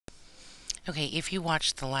Okay, if you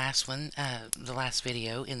watched the last one, the last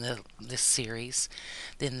video in this series,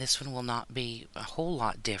 then this one will not be a whole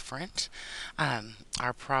lot different.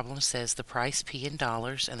 Our problem says the price P in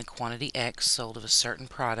dollars and the quantity X sold of a certain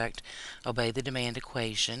product obey the demand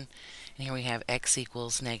equation. And here we have X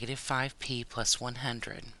equals negative 5P plus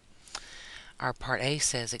 100. Our part A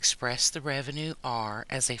says express the revenue R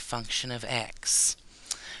as a function of X.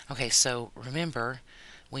 Okay, so remember,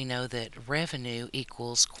 we know that revenue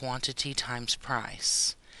equals quantity times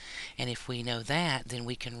price. And if we know that, then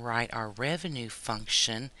we can write our revenue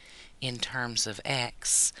function in terms of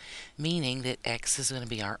x, meaning that x is going to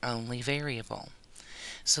be our only variable.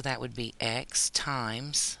 So that would be x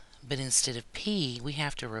times, but instead of p, we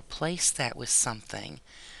have to replace that with something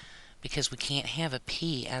because we can't have a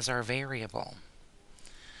p as our variable.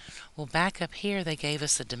 Well, back up here they gave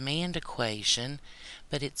us a demand equation,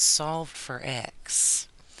 but it's solved for x.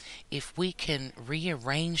 If we can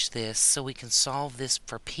rearrange this so we can solve this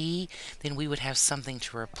for p, then we would have something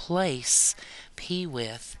to replace p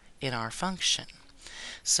with in our function.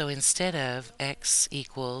 So instead of x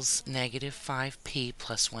equals negative 5p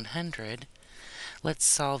plus 100, let's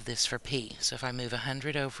solve this for p. So if I move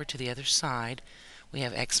 100 over to the other side, we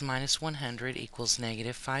have x minus 100 equals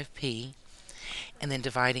negative 5p. And then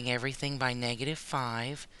dividing everything by negative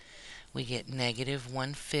 5, we get negative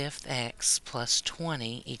 1/5 x plus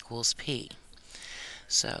 20 equals p.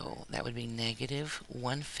 So that would be negative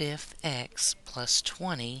 1/5 x plus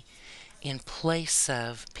 20 in place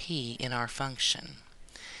of p in our function.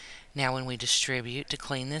 Now when we distribute to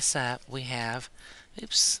clean this up, we have,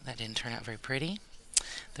 oops, that didn't turn out very pretty.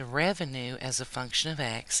 The revenue as a function of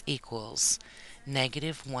x equals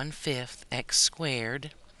negative 1/5 x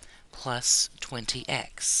squared plus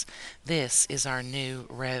 20x. This is our new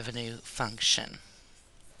revenue function.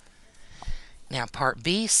 Now part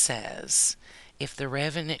B says if the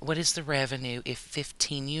revenue, what is the revenue if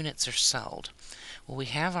 15 units are sold? Well, we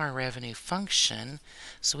have our revenue function,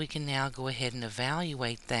 so we can now go ahead and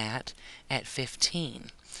evaluate that at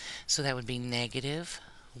 15. So that would be negative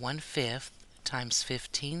 1/5 times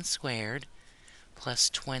 15 squared plus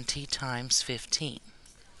 20 times 15.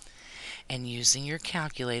 And using your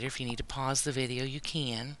calculator, if you need to pause the video, you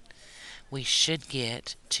can. We should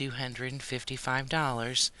get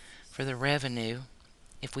 $255 for the revenue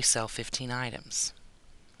if we sell 15 items.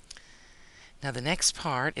 Now the next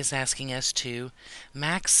part is asking us to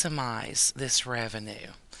maximize this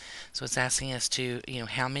revenue. So it's asking us to,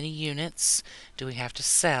 how many units do we have to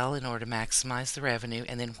sell in order to maximize the revenue,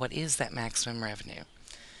 and then what is that maximum revenue?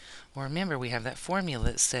 Well, remember we have that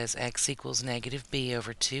formula that says x equals negative b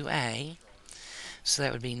over 2a. So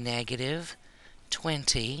that would be negative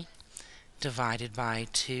 20 divided by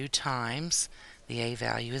 2 times, the a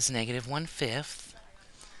value is negative 1/5.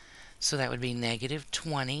 So that would be negative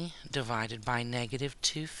 20 divided by negative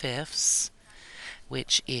 2/5,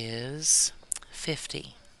 which is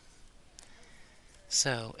 50.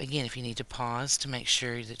 So again, if you need to pause to make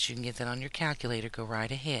sure that you can get that on your calculator, go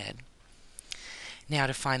right ahead. Now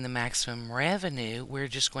to find the maximum revenue, we're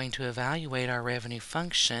just going to evaluate our revenue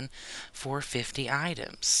function for 50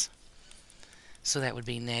 items. So that would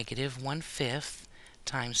be negative 1/5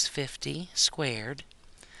 times 50 squared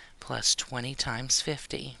plus 20 times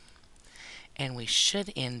 50. And we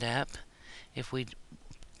should end up, if we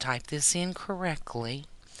type this in correctly,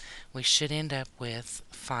 we should end up with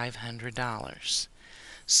 $500.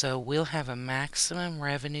 So we'll have a maximum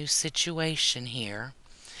revenue situation here.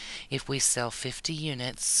 If we sell 50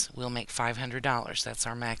 units, we'll make $500. That's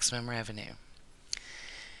our maximum revenue.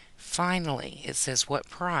 Finally, it says what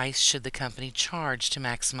price should the company charge to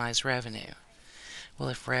maximize revenue? Well,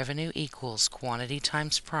 if revenue equals quantity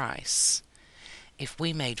times price, if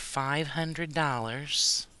we made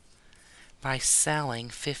 $500 by selling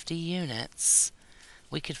 50 units,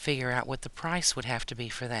 we could figure out what the price would have to be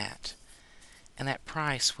for that. And that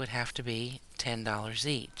price would have to be $10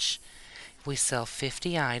 each. If we sell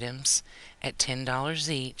 50 items at $10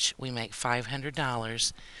 each, we make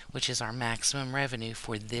 $500, which is our maximum revenue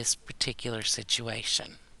for this particular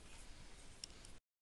situation.